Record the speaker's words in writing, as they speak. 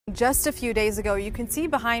Just a few days ago, you can see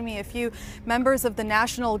behind me a few members of the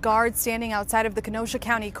National Guard standing outside of the Kenosha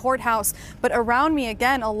County Courthouse. But around me,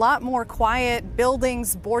 again, a lot more quiet,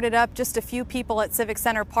 buildings boarded up, just a few people at Civic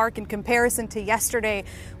Center Park in comparison to yesterday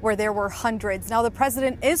where there were hundreds. Now, the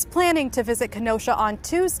president is planning to visit Kenosha on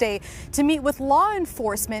Tuesday to meet with law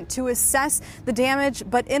enforcement to assess the damage.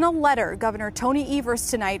 But in a letter, Governor Tony Evers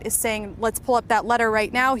tonight is saying, let's pull up that letter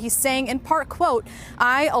right now. He's saying in part, quote,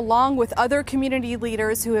 "I, along with other community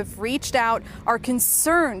leaders who have reached out, are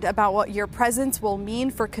concerned about what your presence will mean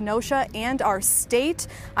for Kenosha and our state.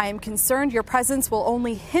 I am concerned your presence will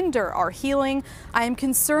only hinder our healing. I am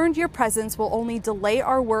concerned your presence will only delay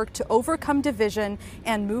our work to overcome division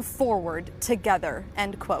and move forward together,"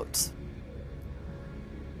 end quote.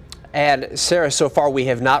 And Sarah, so far we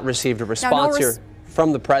have not received a response here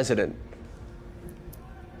from the president.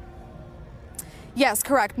 Yes,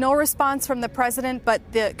 correct. No response from the president, but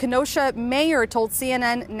the Kenosha mayor told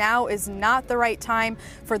CNN now is not the right time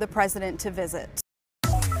for the president to visit.